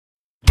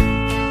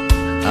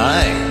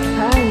Hi.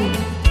 Hi.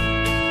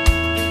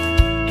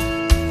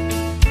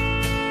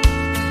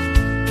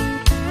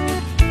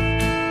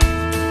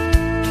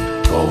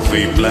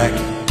 Coffee black,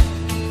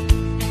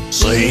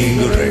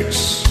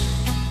 cigarettes.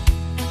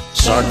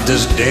 Start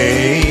this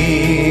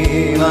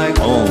day like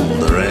all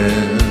the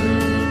rest.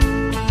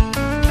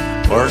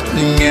 First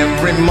thing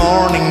every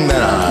morning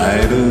that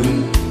I do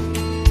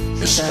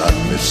is start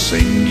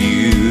missing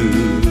you.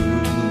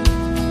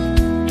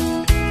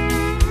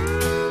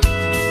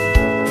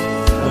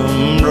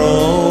 Some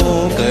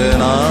broken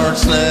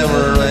hearts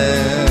never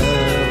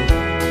end.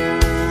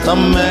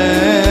 Some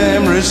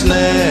memories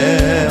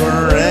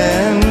never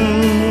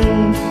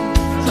end.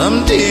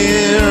 Some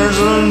tears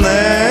will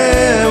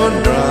never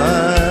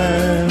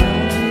dry.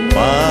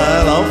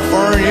 My love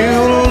for you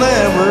will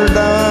never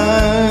die.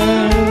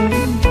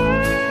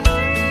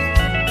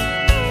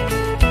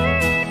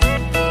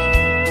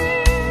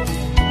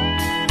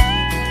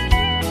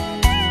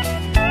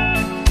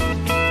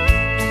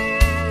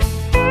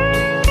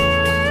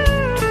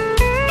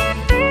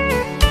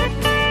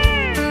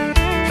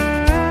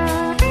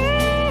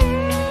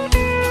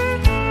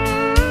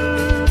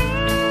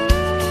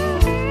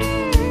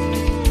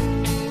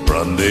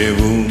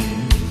 Rendezvous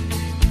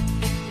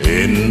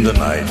in the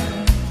night,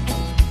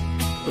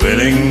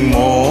 willing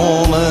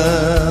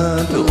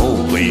moment to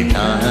hold me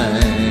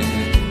tight.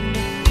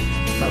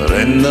 But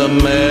in the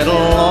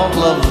middle of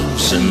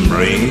love's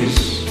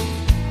embrace,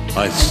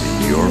 I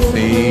see your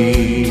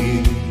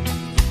face.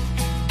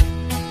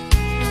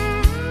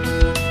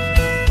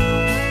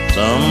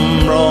 Some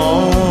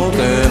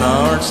broken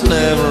hearts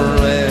never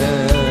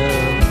end.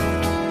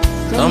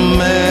 Some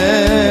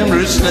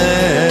memories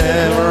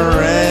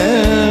never end.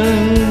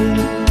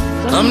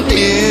 Some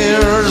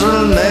tears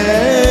will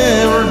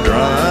never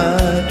dry.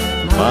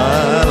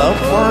 My love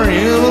for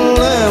you will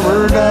never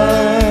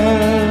die.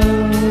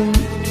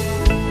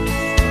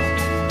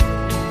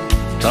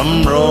 Some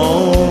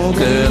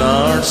broken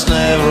hearts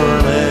never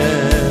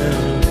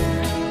end.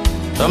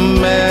 Some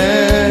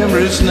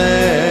memories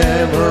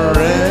never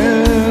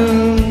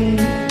end.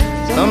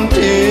 Some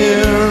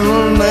tears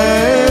will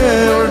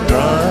never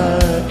dry.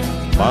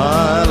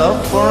 My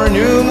love for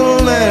you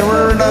will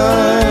never die.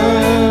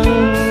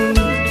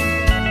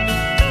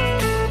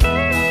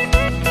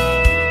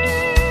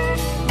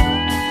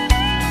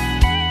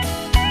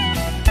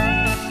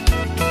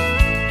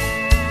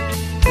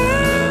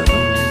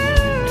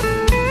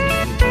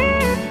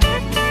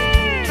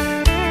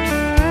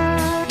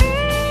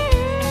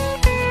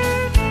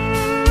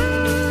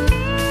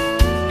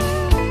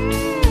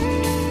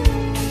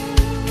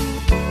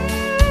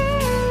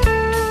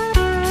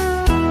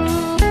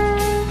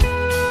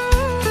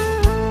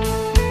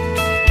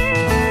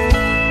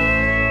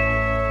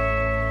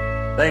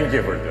 Thank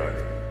you for joining.